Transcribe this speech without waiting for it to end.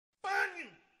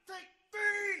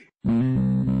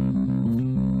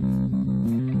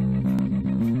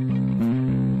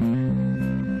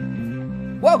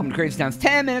welcome to Crazy Town's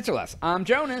 10 Minutes or Less. I'm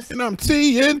Jonas. And I'm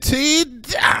TNT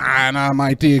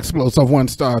Dynamite, the explosive, one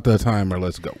star at the timer.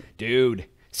 Let's go. Dude.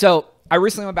 So, I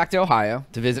recently went back to Ohio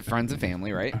to visit friends and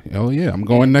family, right? Oh, yeah. I'm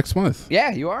going next month.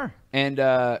 Yeah, you are.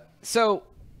 And so,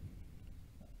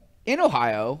 in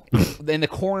Ohio, in the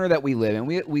corner that we live in,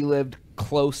 we lived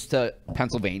close to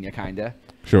Pennsylvania, kind of.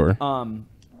 Sure.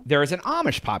 There is an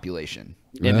Amish population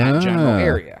in that general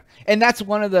area. And that's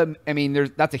one of the, I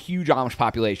mean, that's a huge Amish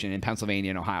population in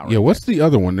Pennsylvania and Ohio. Yeah, what's the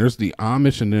other one? There's the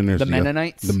Amish and then there's the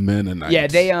Mennonites. The Mennonites. Yeah,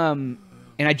 they, and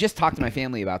I just talked to my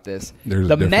family about this. There's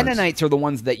the Mennonites are the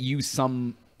ones that use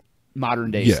some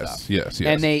modern day stuff. Yes.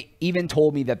 And they even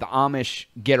told me that the Amish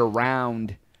get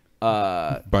around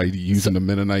by using the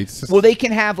Mennonites. Well, they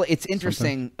can have. It's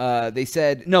interesting. They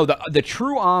said no. The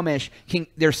true Amish can.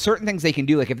 There's certain things they can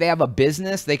do. Like if they have a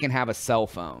business, they can have a cell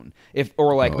phone.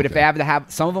 But if they have to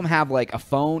have, some of them have like a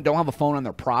phone. Don't have a phone on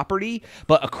their property,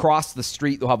 but across the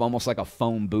street they'll have almost like a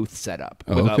phone booth set up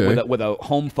with a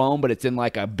home phone, but it's in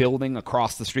like a building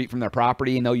across the street from their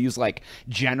property, and they'll use like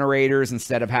generators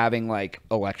instead of having like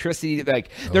electricity.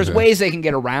 Like there's ways they can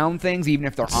get around things even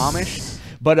if they're Amish.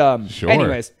 But sure.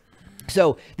 Anyways.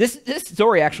 So this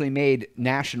story actually made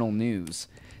national news.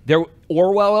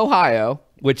 Orwell, Ohio,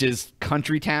 which is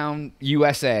country town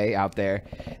USA out there.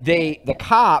 The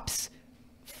cops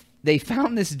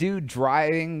found this dude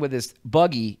driving with his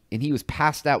buggy, and he was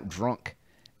passed out drunk,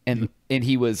 and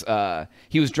he was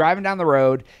driving down the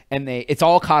road, and it's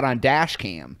all caught on dash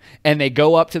cam, and they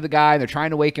go up to the guy and they're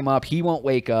trying to wake him up. He won't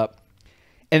wake up.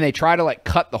 And they try to like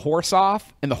cut the horse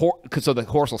off, and so the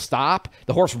horse will stop.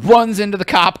 The horse runs into the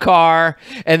cop car,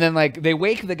 and then like they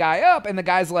wake the guy up, and the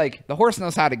guy's like, the horse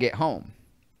knows how to get home.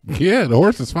 Yeah, the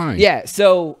horse is fine. Yeah,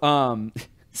 so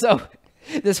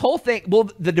this whole thing. Well,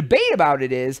 the debate about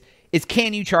it is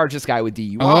can you charge this guy with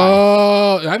DUI?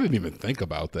 Oh, I didn't even think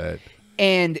about that.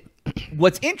 And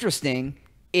what's interesting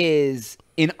is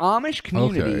in Amish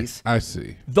communities, I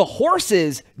see. The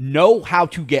horses know how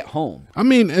to get home. I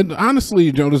mean, and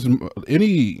honestly, Jonas,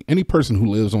 any person who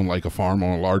lives on like a farm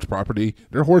on a large property,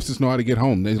 their horses know how to get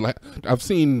home. I've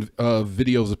seen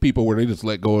videos of people where they just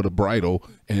let go of the bridle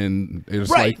and it's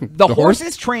like the horse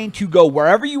is trained to go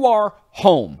wherever you are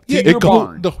home to your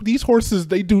barn. These horses,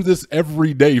 they do this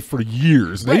every day for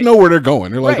years. They know where they're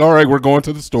going. They're like, all right, we're going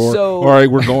to the store. All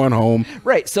right, we're going home.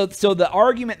 Right. So the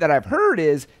argument that I've heard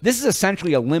is this is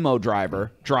essentially a limo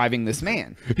driver driving this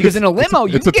man. Because in a limo,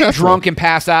 you can get drunk and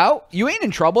pass out. You ain't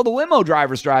in trouble. The limo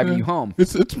driver's driving you home.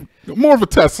 It's more of a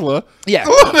Tesla. Yeah.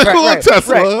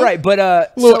 Tesla. Right. But a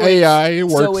little AI. It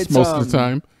works most of the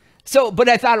time. But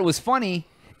I thought it was funny.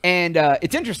 And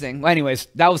it's interesting. Well, anyways,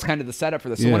 that was kind of the setup for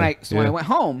this. So when I went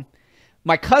home,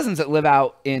 my cousins that live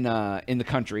out in the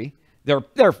country, they're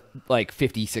like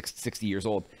 50, 60 years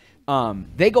old.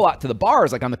 They go out to the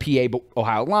bars like on the PA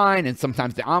Ohio line, and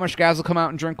sometimes the Amish guys will come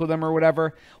out and drink with them or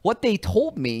whatever. What they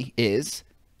told me is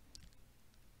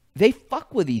they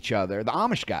fuck with each other, the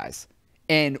Amish guys.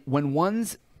 And when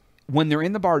they're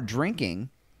in the bar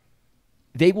drinking,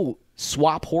 they will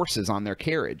swap horses on their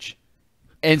carriage.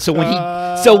 And so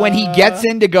when he gets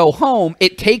in to go home,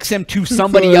 it takes him to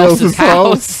somebody else's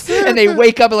house, and they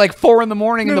wake up at like 4 in the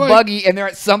morning in the buggy, and they're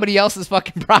at somebody else's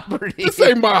fucking property. This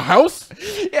ain't my house.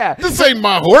 Yeah, this ain't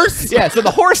my horse. Yeah, so the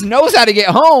horse knows how to get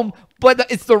home, but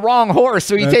it's the wrong horse,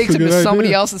 so he takes him to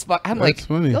somebody else's spot. I'm like,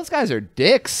 those guys are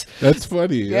dicks. That's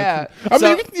funny. Yeah. I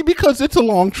mean, because it's a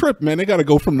long trip, man. They got to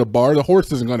go from the bar. The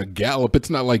horse isn't going to gallop. It's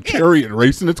not like chariot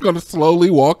racing. It's going to slowly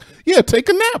walk. Yeah, take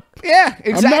a nap. Yeah,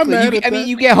 exactly. I'm not mad at that.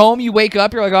 You get home, you wake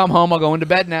up, you're like, oh, I'm home. I'll go into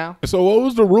bed now. So what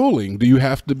was the ruling? Do you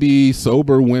have to be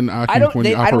sober when operating a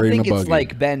buggy? I don't think it's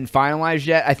like been finalized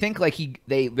yet. I think like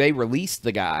they released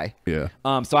the guy. Yeah.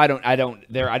 So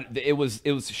it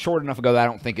was short enough ago that I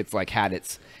don't think it's like had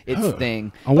its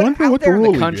thing. I wonder what the ruling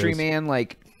in the country, is. Man,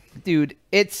 like, dude,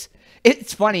 it's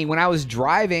funny. When I was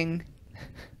driving,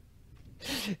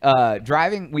 I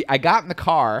got in the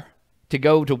car to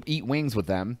go to eat wings with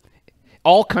them,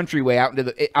 all country way out into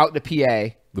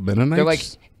PA. The Mennonites? They're like,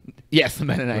 yes, the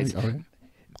Mennonites.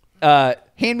 Okay.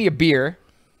 Hand me a beer.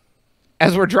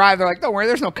 As we're driving, they're like, don't worry,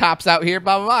 there's no cops out here,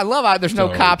 blah, blah, blah. I love how there's no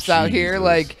cops out here.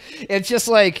 Like, it's just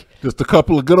like... Just a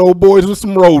couple of good old boys with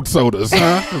some road sodas,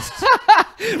 huh?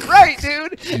 Right,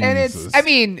 dude. Jesus. And it's, I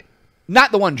mean,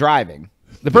 not the one driving.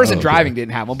 The person driving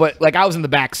didn't have one, but, like, I was in the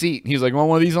back seat. He was like, want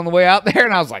one of these on the way out there?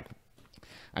 And I was like,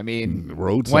 I mean,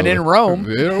 when in Rome.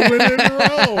 Yeah, when in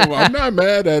Rome. I'm not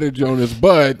mad at it, Jonas,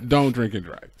 but don't drink and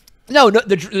drive. No,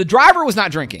 the driver was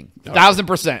not drinking.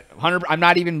 1,000%. 100. I'm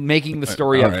not even making the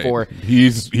story up for. He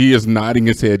is nodding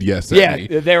his head yes. Yeah,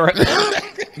 they were.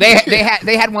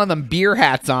 They had one of them beer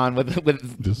hats on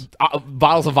with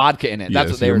bottles of vodka in it.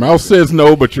 That's what they were. Your mouth says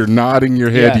no, but you're nodding your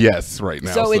head yes right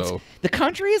now. So it's the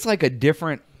country is like a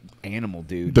different animal,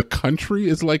 dude. The country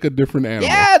is like a different animal.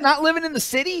 Yeah, not living in the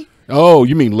city. Oh,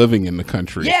 you mean living in the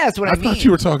country? Yeah, that's what I mean. I thought you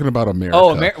were talking about America.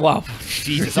 Oh, well,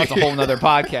 Jesus, that's a whole nother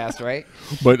podcast, right?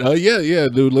 But yeah,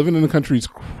 dude, living in the country is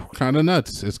kind of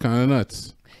nuts. It's kind of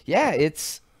nuts. Yeah,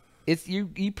 it's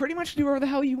you pretty much do whatever the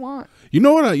hell you want. You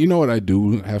know what I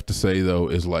do have to say though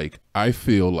is like I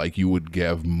feel like you would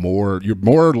you're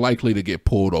more likely to get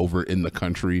pulled over in the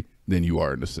country than you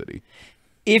are in the city.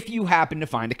 If you happen to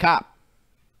find a cop.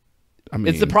 I mean,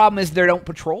 it's the problem is they don't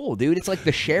patrol, dude. It's like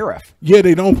the sheriff. Yeah,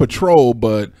 they don't patrol,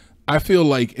 but I feel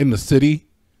like in the city,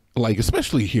 like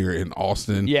especially here in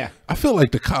Austin, I feel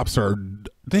like the cops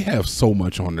they have so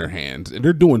much on their hands and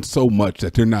they're doing so much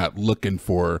that they're not looking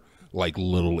for like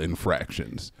little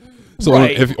infractions. So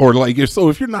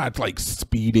if you're not like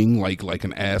speeding like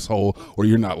an asshole, or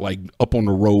you're not like up on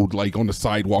the road like on the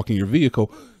sidewalk in your vehicle,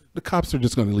 the cops are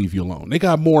just going to leave you alone. They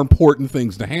got more important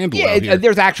things to handle. Yeah, out here.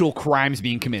 There's actual crimes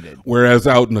being committed. Whereas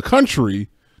out in the country,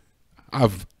 I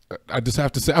just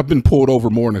have to say I've been pulled over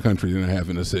more in the country than I have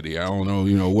in the city. I don't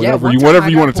know, whatever you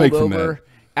want to take from that.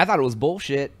 I thought it was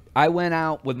bullshit. I went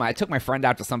out I took my friend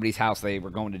out to somebody's house. They were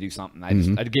going to do something. I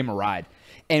gave him a ride,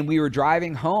 and we were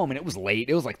driving home, and it was late.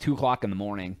 It was like 2:00 in the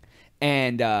morning,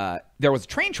 and there was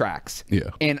train tracks. Yeah,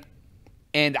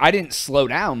 and I didn't slow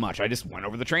down much. I just went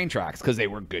over the train tracks because they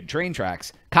were good train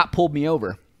tracks. Cop pulled me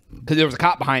over because there was a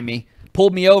cop behind me.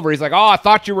 Pulled me over. He's like, "Oh, I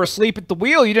thought you were asleep at the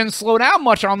wheel. You didn't slow down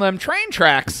much on them train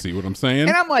tracks." See what I'm saying?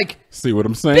 And I'm like, "See what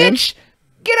I'm saying? Bitch,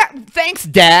 get out. Thanks,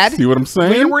 Dad." See what I'm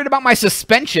saying? You're worried about my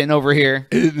suspension over here.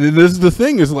 This is the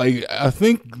thing is like, I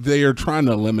think they are trying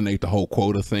to eliminate the whole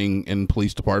quota thing in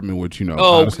police department, which,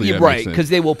 honestly, you're right. Because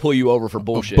they will pull you over for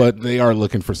bullshit. But they are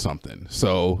looking for something.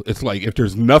 So it's like, if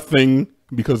there's nothing,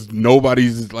 because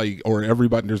nobody's like, or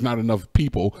everybody, there's not enough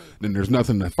people, then there's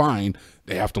nothing to find.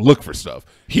 They have to look for stuff.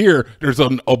 Here, there's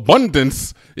an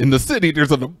abundance in the city.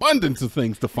 There's an abundance of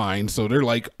things to find. So they're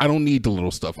like, I don't need the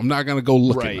little stuff. I'm not going to go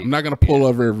looking. Right. I'm not going to pull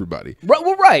over everybody. Right.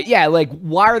 Well, right. Yeah. Like,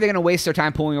 why are they going to waste their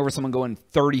time pulling over someone going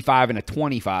 35 and a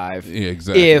 25? Yeah,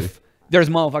 exactly. If there's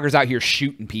motherfuckers out here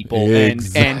shooting people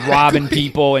and robbing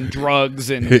people and drugs.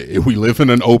 And we live in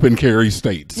an open carry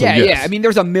state. So yeah. I mean,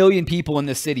 there's a million people in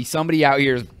this city. Somebody out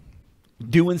here is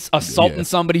assaulting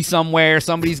somebody somewhere.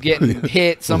 Somebody's getting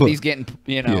hit. Somebody's getting,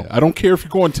 Yeah, I don't care if you're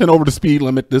going 10 over the speed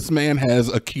limit. This man has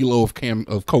a kilo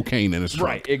of cocaine in his trunk.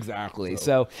 Right, exactly.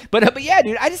 So but yeah,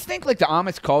 dude, I just think like the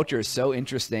Amish culture is so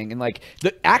interesting. And like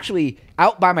actually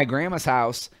out by my grandma's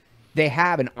house, they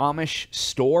have an Amish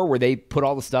store where they put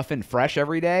all the stuff in fresh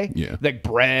every day. Yeah. Like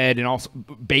bread and also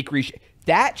bakery.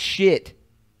 That shit,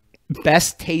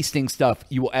 best tasting stuff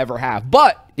you will ever have.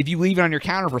 But if you leave it on your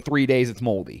counter for 3 days, it's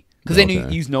moldy. Because then you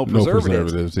use no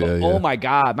preservatives. Oh my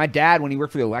God. My dad, when he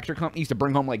worked for the electric company, used to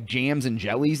bring home like jams and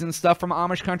jellies and stuff from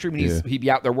Amish country when he'd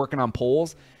be out there working on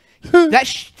poles. Dude,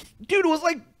 it was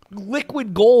like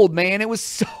liquid gold, man. It was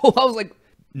so, I was like,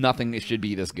 nothing should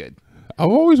be this good. I've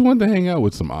always wanted to hang out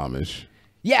with some Amish.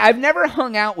 Yeah, I've never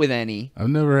hung out with any. I've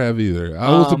never have either. I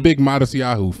was a big Modest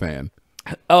Yahoo fan.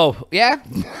 Oh, yeah?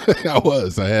 I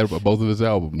was. I had both of his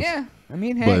albums. Yeah. I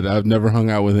mean, hey. But I've never hung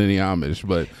out with any Amish.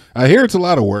 But I hear it's a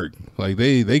lot of work. Like,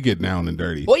 they get down and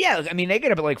dirty. Well, yeah. I mean, they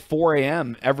get up at like 4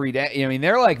 a.m. every day. I mean,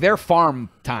 they're farm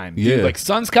time. Dude. Yeah. Like,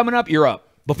 sun's coming up, you're up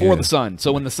before the sun.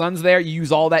 So when the sun's there, you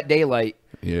use all that daylight.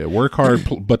 Yeah, work hard,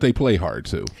 but they play hard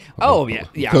too. Oh yeah.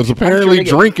 Because apparently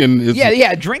drinking is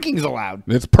drinking is allowed.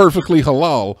 It's perfectly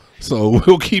halal, so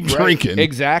we'll keep drinking.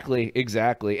 Exactly.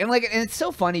 And it's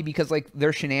so funny because like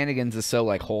their shenanigans is so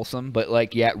like wholesome, but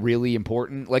like really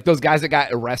important. Like those guys that got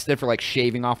arrested for like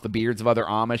shaving off the beards of other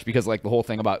Amish because like the whole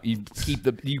thing about you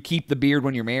keep the beard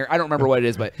when you're married. I don't remember what it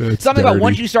is, but something about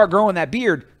once you start growing that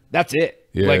beard, that's it.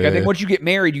 Yeah, like I think once you get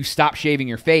married, you stop shaving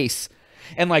your face.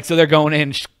 And like, so they're going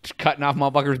in, cutting off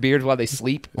motherfuckers' beards while they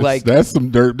sleep. Like that's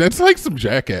some dirt. That's like some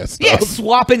jackass stuff. Yeah,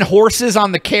 swapping horses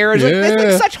on the carriage. Like, that's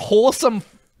like such wholesome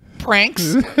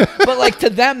pranks. But like to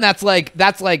them, that's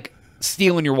like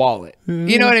stealing your wallet.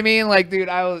 You know what I mean? Like, dude,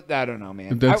 I don't know,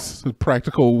 man. That's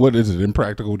practical. What is it?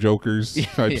 Impractical Jokers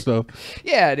type stuff.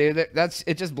 Yeah, dude.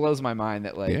 It just blows my mind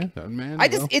that like, man.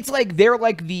 It's like they're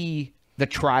like the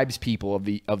tribes people of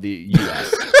the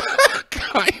U.S.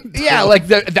 Yeah, like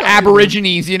the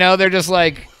Aborigines, they're just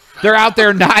like, they're out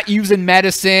there not using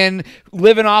medicine,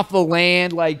 living off the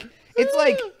land. Like, it's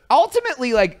like,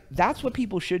 ultimately, like, that's what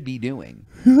people should be doing.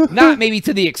 Not maybe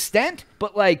to the extent,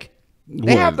 but like,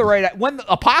 they have the right, when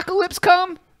the apocalypse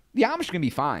come, The Amish are gonna be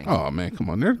fine. Oh man, come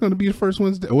on! They're going to be the first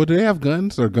ones. Well, do they have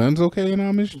guns? Are guns okay in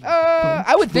Amish?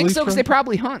 I would think so because they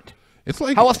probably hunt. It's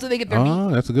like how else do they get their meat? Oh,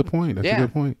 that's a good point. That's a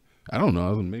good point. I don't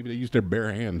know. Maybe they use their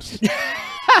bare hands.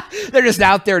 They're just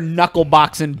out there knuckle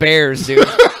boxing bears, dude.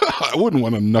 I wouldn't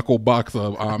want to knuckle box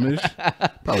of Amish.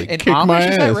 Probably kick Amish? my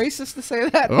ass. Is that racist to say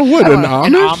that? Oh, what, an Amish?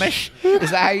 An Amish?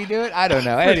 Is that how you do it? I don't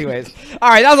know. Anyways. All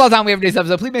right, that was all the time we have for today's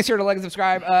episode. Please make sure to like and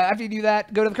subscribe. After you do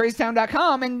that, go to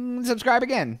thecrazytown.com and subscribe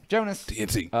again. Jonas.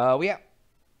 TNC. We out.